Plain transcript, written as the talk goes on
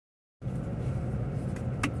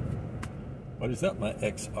What is up, my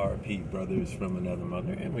XRP brothers from another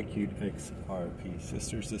mother and my cute XRP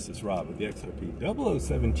sisters? This is Rob with the XRP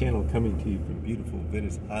 007 channel, coming to you from beautiful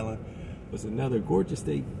Venice Island. It was another gorgeous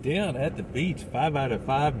day down at the beach, 5 out of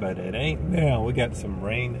 5, but it ain't now. We got some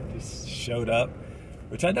rain that just showed up,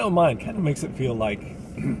 which I don't mind. Kind of makes it feel like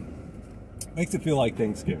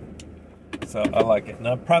Thanksgiving. So I like it. And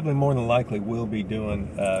I probably more than likely will be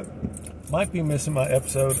doing, might be missing my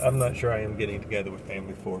episode. I'm not sure. I am getting together with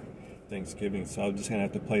family for Thanksgiving, so I'm just gonna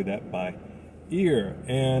have to play that by ear.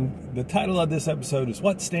 And the title of this episode is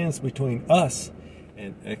What Stands Between Us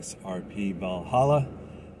and XRP Valhalla.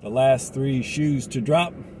 The last 3 shoes to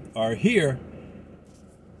drop are here,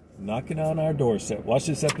 knocking on our doorstep. Watch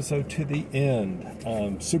this episode to the end.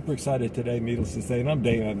 I'm super excited today, needless to say, and I'm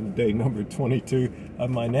on day number 22 of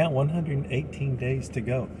my now 118 days to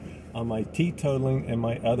go on my teetotaling and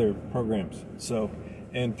my other programs. So,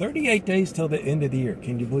 and 38 days till the end of the year.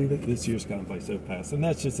 Can you believe it? This year's gone by so fast. And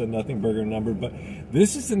that's just a nothing burger number, but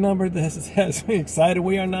this is the number that has me excited.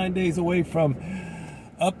 We are 9 days away from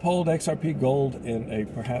Uphold XRP Gold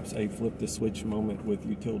and perhaps a flip the switch moment with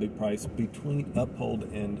utility price between Uphold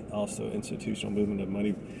and also institutional movement of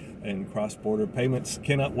money and cross-border payments.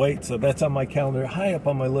 Cannot wait. So that's on my calendar, high up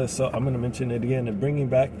on my list. So I'm going to mention it again and bringing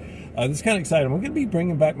back, this is kind of exciting. I'm going to be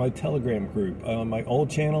bringing back my Telegram group. My old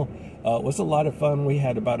channel was a lot of fun. We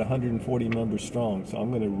had about 140 members strong. So I'm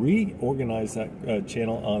going to reorganize that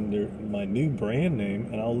channel under my new brand name,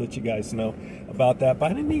 and I'll let you guys know about that.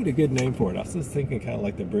 But I didn't need a good name for it. I was just thinking kind of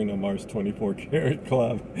like the Bruno Mars 24 Karat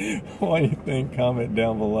Club. What do you think? Comment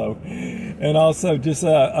down below. And also just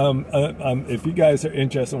if you guys are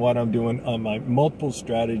interested in what I'm doing on my multiple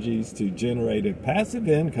strategies to generate a passive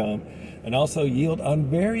income and also yield on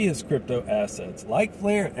various crypto assets like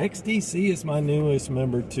Flare, XDC is my newest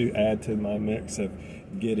member to add to my mix of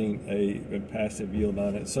getting a passive yield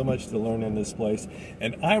on it. So much to learn in this place,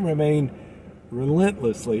 and I remain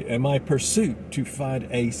relentlessly in my pursuit to find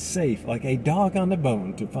a safe, like a dog on the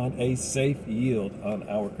bone, to find a safe yield on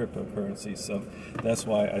our cryptocurrency. So that's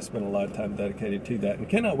why I spend a lot of time dedicated to that, and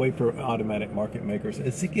cannot wait for automatic market makers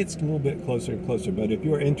as it gets a little bit closer and closer. But if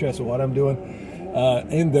you're interested in what I'm doing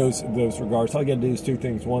in those regards, all you gotta do is 2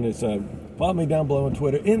 things. One is follow me down below on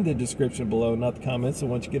Twitter in the description below, not the comments. So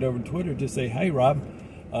once you get over to Twitter, just say, hey Rob,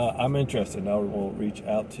 I'm interested, and I will reach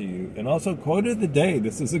out to you. And also, quote of the day,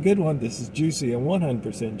 this is a good one. This is juicy and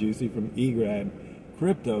 100% juicy from eGrad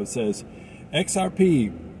Crypto. It says,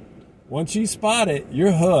 XRP, once you spot it,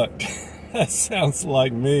 you're hooked. That sounds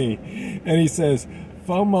like me. And he says,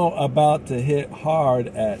 FOMO about to hit hard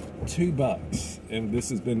at $2. And this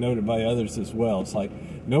has been noted by others as well. It's like,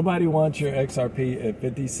 nobody wants your XRP at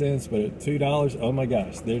 50 cents, but at $2, oh my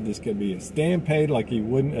gosh, there just could be a stampede like you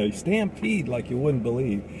wouldn't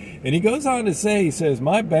believe. And he goes on to say, he says,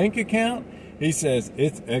 my bank account, he says,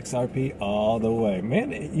 it's XRP all the way.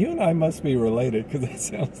 Man, you and I must be related, because that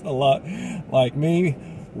sounds a lot like me.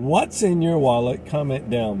 What's in your wallet? Comment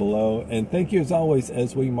down below. And thank you as always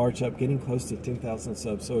as we march up, getting close to 10,000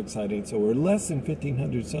 subs. So exciting. So we're less than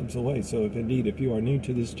 1,500 subs away. So if you are new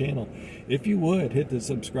to this channel, if you would hit the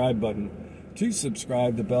subscribe button to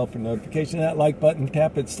subscribe, the bell for notification, that like button,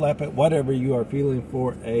 tap it, slap it, whatever you are feeling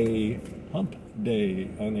for a hump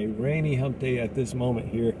day, on a rainy hump day at this moment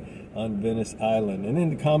here on Venice Island. And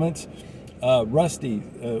in the comments, Rusty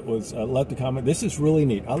was left a comment. This is really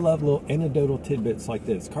neat. I love little anecdotal tidbits like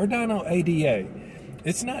this. Cardano ADA.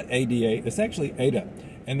 It's not ADA. It's actually ADA.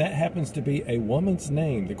 And that happens to be a woman's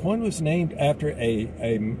name. The coin was named after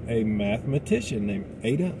a mathematician named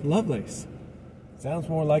Ada Lovelace. Sounds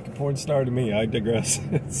more like a porn star to me. I digress.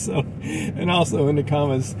 So, and also in the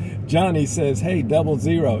comments, Johnny says, hey,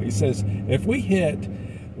 00. He says, if we hit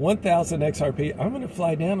 1,000 XRP, I'm going to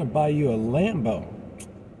fly down and buy you a Lambo.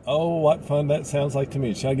 Oh, what fun that sounds like to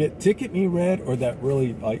me. Should I get Ticket Me Red or that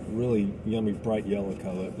really yummy bright yellow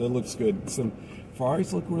color? That looks good. Some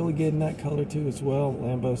Ferraris look really good in that color too as well.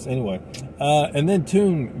 Lambos. Anyway. And then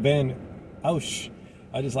Toon Van Ausch.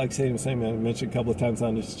 I just like saying the same thing I mentioned a couple of times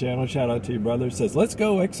on this channel. Shout out to your brother. Says, let's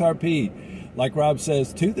go XRP. Like Rob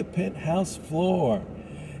says, to the penthouse floor.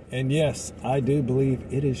 And yes, I do believe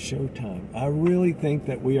it is showtime. I really think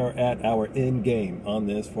that we are at our end game on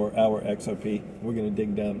this for our XRP. We're going to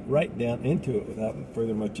dig right down into it without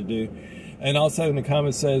further much ado. And also in the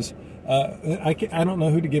comments says, I don't know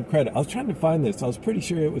who to give credit. I was trying to find this. I was pretty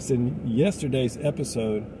sure it was in yesterday's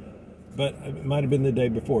episode, but it might have been the day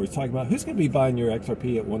before. It's talking about who's going to be buying your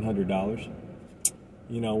XRP at $100.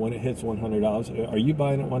 You know, when it hits $100, are you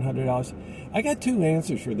buying at $100? I got 2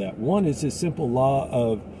 answers for that. One is this simple law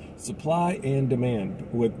of supply and demand,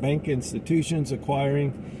 with bank institutions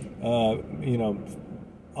acquiring,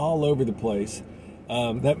 all over the place.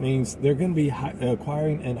 That means they're going to be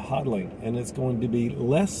acquiring and hodling, and it's going to be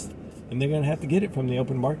less, and they're going to have to get it from the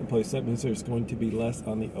open marketplace. That means there's going to be less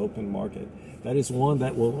on the open market. That is one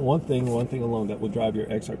thing alone that will drive your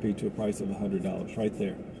XRP to a price of $100 right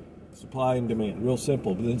there. Supply and demand, real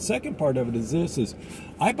simple. But then the second part of it is this: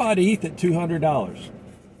 I bought ETH at $200.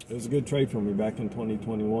 It was a good trade for me back in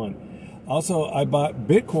 2021. Also, I bought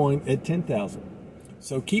Bitcoin at 10,000.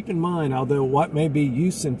 So keep in mind, although what may be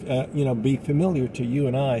be familiar to you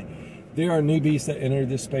and I, there are newbies that enter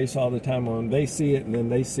this space all the time when they see it, and then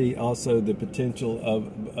they see also the potential of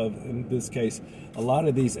in this case, a lot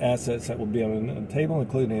of these assets that will be on the table,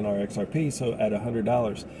 including our XRP. So at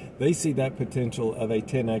 $100, they see that potential of a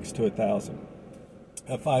 10x to 1,000,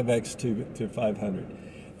 a 5x to 500,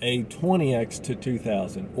 a 20x to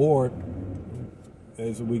 2,000, or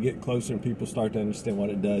as we get closer and people start to understand what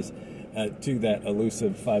it does, to that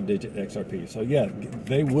elusive 5-digit XRP. So yeah,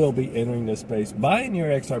 they will be entering this space. Buying your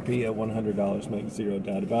XRP at $100, make zero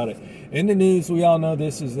doubt about it. In the news, we all know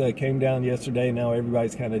this came down yesterday. Now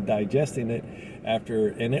everybody's kind of digesting it after,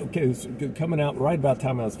 and it was coming out right about the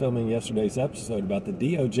time I was filming yesterday's episode about the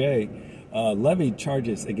DOJ levied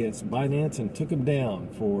charges against Binance and took them down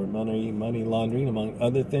for money laundering, among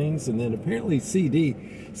other things. And then apparently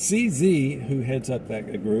CZ, who heads up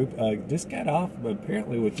that group, just got off, but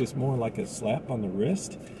apparently with just more like a slap on the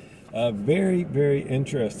wrist. Very, very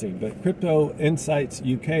interesting. But Crypto Insights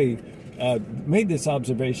UK made this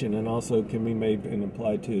observation, and also can be made and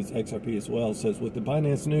applied to his XRP as well. It says, with the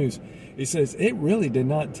Binance news, he says it really did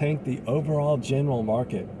not tank the overall general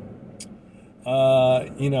market.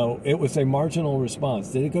 It was a marginal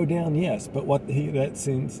response. Did it go down? Yes. But what that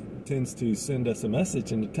tends to send us a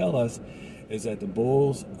message and to tell us is that the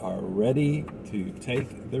bulls are ready to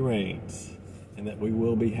take the reins, and that we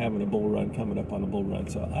will be having a bull run coming up on a bull run.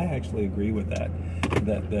 So I actually agree with that.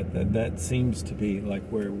 That seems to be like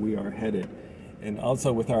where we are headed. And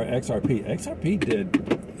also with our XRP,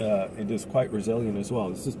 it is quite resilient as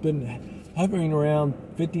well. It's just been hovering around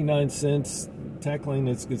 59 cents, tackling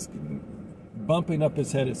it's bumping up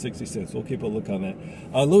his head at 60 cents. We'll keep a look on that.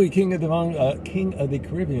 Louis, King of the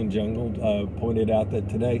Caribbean Jungle, pointed out that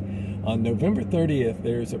today, on November 30th,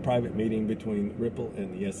 there's a private meeting between Ripple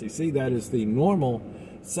and the SEC. That is the normal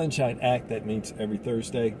Sunshine Act that meets every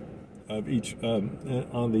Thursday of each,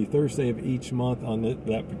 on the Thursday of each month, on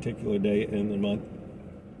that particular day in the month.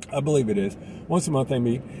 I believe it is. Once a month they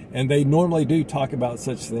meet, and they normally do talk about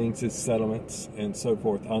such things as settlements and so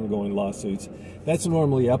forth, ongoing lawsuits. That's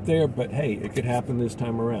normally up there, but hey, it could happen this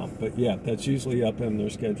time around. But yeah, that's usually up in their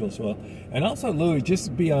schedule as well. And also, Louis, just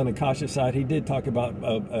to be on the cautious side, he did talk about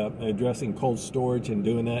addressing cold storage and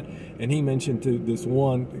doing that. And he mentioned to this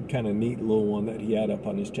one kind of neat little one that he had up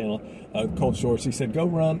on his channel, cold storage. He said, go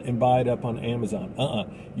run and buy it up on Amazon.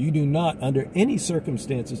 You do not, under any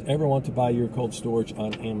circumstances, ever want to buy your cold storage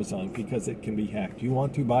on Amazon, because it can be hacked. You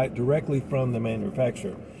want to buy it directly from the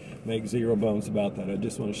manufacturer. Make zero bones about that. I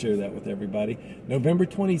just want to share that with everybody. November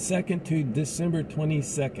 22nd to December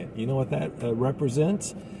 22nd. You know what that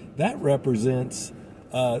represents? That represents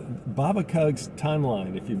Baba Kug's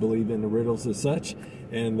timeline, if you believe in the riddles as such.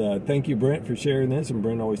 And thank you, Brent, for sharing this. And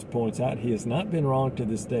Brent always points out he has not been wrong to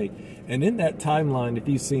this day. And in that timeline, if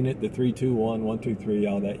you've seen it, the 3, 2, 1, 1, 2, 3,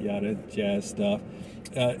 all that yada jazz stuff.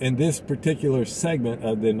 In this particular segment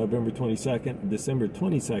of the November 22nd, December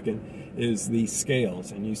 22nd, is the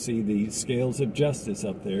scales. And you see the scales of justice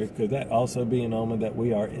up there. Could that also be an omen that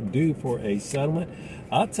we are due for a settlement?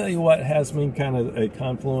 I'll tell you what has been kind of a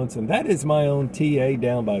confluence, and that is my own TA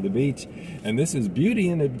down by the beach. And this is beauty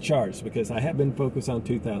in the charts, because I have been focused on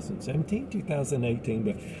 2017, 2018,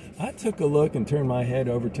 but I took a look and turned my head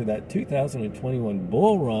over to that 2021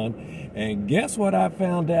 bull run, and guess what I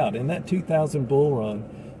found out? In that 21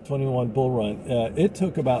 bull run, it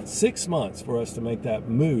took about 6 months for us to make that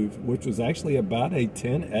move, which was actually about a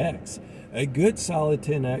 10x. A good solid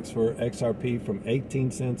 10x for XRP, from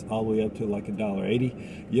 18 cents all the way up to like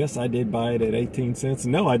 $1.80. Yes, I did buy it at 18 cents.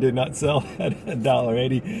 No, I did not sell at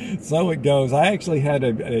 $1.80. So it goes. I actually had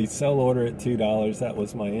a sell order at $2. That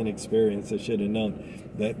was my inexperience. I should have known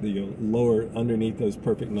that the lower underneath those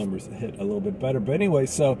perfect numbers hit a little bit better. But anyway,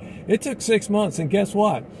 so it took 6 months, and guess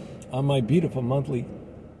what? On my beautiful monthly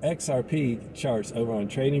XRP charts over on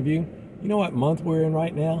TradingView, you know what month we're in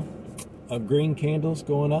right now of green candles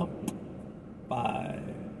going up? 5.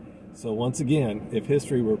 So once again, if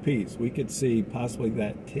history repeats, we could see possibly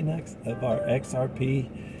that 10x of our XRP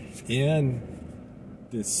in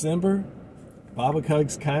December. Baba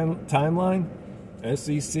Kug's timeline,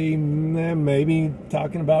 SEC maybe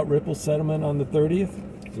talking about Ripple settlement on the 30th.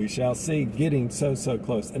 We shall see. Getting so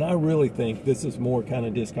close. And I really think this is more kind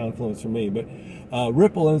of disconfluence for me. But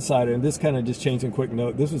Ripple Insider, and this kind of just changing quick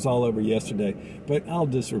note, this was all over yesterday, but I'll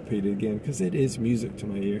just repeat it again because it is music to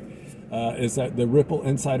my ear. Is that the Ripple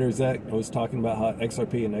Insider Zach was talking about how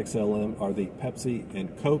XRP and XLM are the Pepsi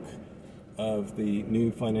and Coke of the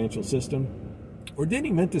new financial system? Or did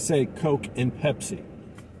he meant to say Coke and Pepsi?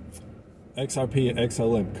 XRP and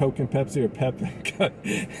XLM, Coke and Pepsi, or Pepsi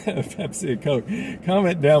and Coke?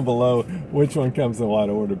 Comment down below which one comes in what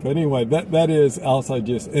order. But anyway, that is also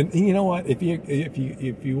just, and you know what? If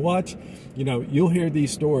you watch, you know, you'll hear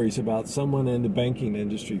these stories about someone in the banking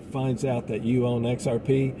industry finds out that you own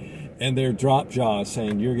XRP, and they're drop jaws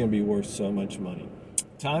saying you're going to be worth so much money.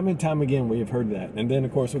 Time and time again, we have heard that. And then,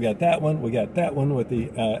 of course, we got that one. We got that one with the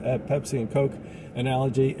Pepsi and Coke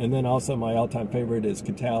analogy. And then also my all-time favorite is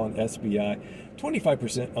Catal and SBI.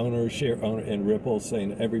 25% share owner in Ripple,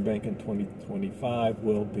 saying every bank in 2025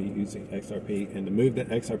 will be using XRP. And the move that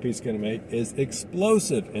XRP is going to make is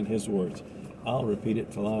explosive, in his words. I'll repeat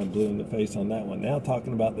it till I'm blue in the face on that one. Now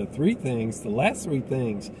talking about the last three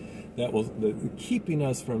things that was keeping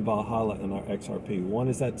us from Valhalla in our XRP. One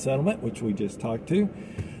is that settlement, which we just talked to.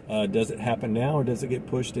 Does it happen now, or does it get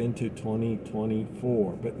pushed into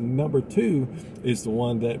 2024? But number two is the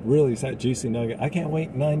one that really is that juicy nugget. I can't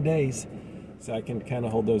wait 9 days, so I can kind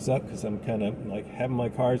of hold those up because I'm kind of like having my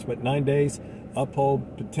cards. But 9 days,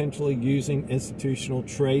 Uphold potentially using institutional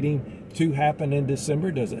trading to happen in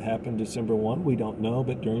December. Does it happen December 1? We don't know,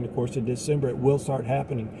 but during the course of December, it will start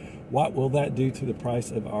happening. What will that do to the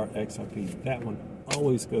price of our XRP? That one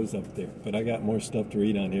always goes up there, but I got more stuff to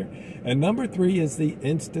read on here. And number three is the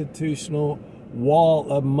institutional wall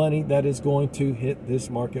of money that is going to hit this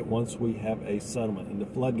market once we have a settlement, and the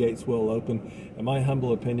floodgates will open. In my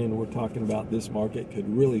humble opinion, we're talking about this market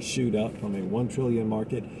could really shoot up from a 1 trillion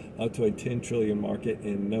market up to a 10 trillion market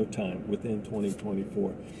in no time, within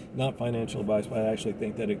 2024. Not financial advice, but I actually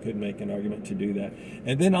think that it could make an argument to do that.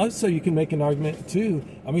 And then also you can make an argument too,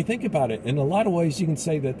 I mean, think about it. In a lot of ways, you can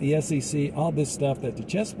say that the SEC, all this stuff, that the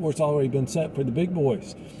chessboard's already been set for the big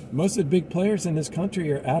boys. Most of the big players in this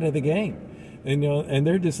country are out of the game. And, you know, and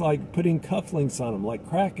they're just like putting cufflinks on them, like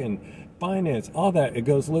Kraken, finance, all that.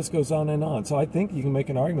 List goes on and on. So I think you can make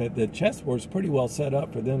an argument that chessboard's pretty well set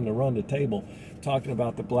up for them to run the table, talking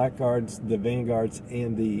about the Blackguards, the Vanguards,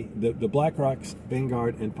 and the BlackRocks,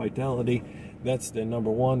 Vanguard, and Fidelity. That's the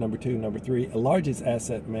number one, number two, number three, largest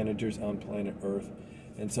asset managers on planet Earth.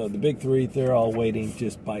 And so the big three, they're all waiting,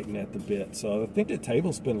 just biting at the bit. So I think the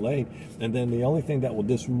table's been laid. And then the only thing that will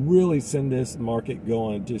just really send this market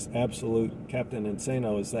going, just absolute Captain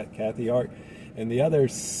Insano, is that Kathy Art. And the other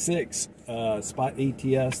 6 spot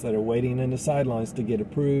ETFs that are waiting in the sidelines to get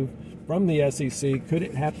approved from the SEC. Could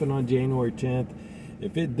it happen on January 10th?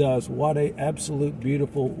 If it does, what a absolute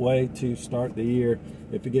beautiful way to start the year.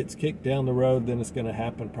 If it gets kicked down the road, then it's going to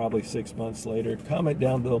happen probably 6 months later. Comment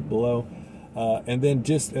down below. And then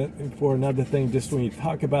just for another thing, just when you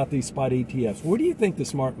talk about these spot ETFs, where do you think the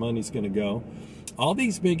smart money's going to go? All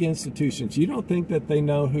these big institutions, you don't think that they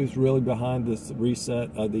know who's really behind this reset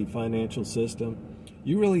of the financial system?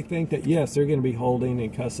 You really think that, yes, they're going to be holding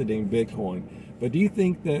and custodying Bitcoin. But do you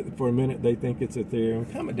think that for a minute they think it's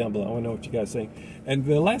Ethereum? Comment down below. I want to know what you guys think. And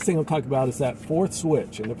the last thing I'll talk about is that fourth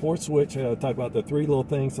switch. And the fourth switch, I'll talk about the 3 little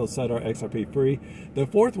things that'll set our XRP free. The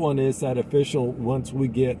fourth one is that official, once we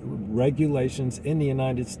get regulations in the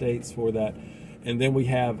United States for that. And then we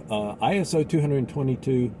have ISO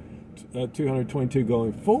 222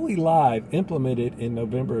 going fully live, implemented in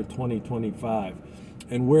November of 2025.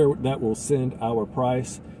 And where that will send our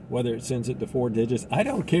price, whether it sends it to 4 digits, I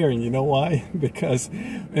don't care. And you know why? Because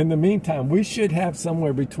in the meantime, we should have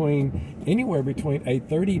anywhere between a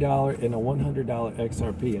 $30 and a $100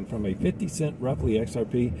 XRP. And from a 50 cent roughly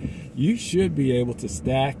XRP, you should be able to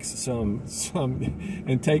stack some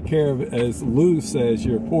and take care of, as Lou says,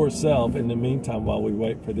 your poor self in the meantime while we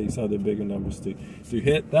wait for these other bigger numbers to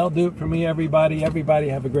hit. That'll do it for me, everybody. Everybody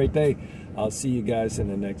have a great day. I'll see you guys in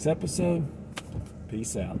the next episode.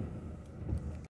 Peace out.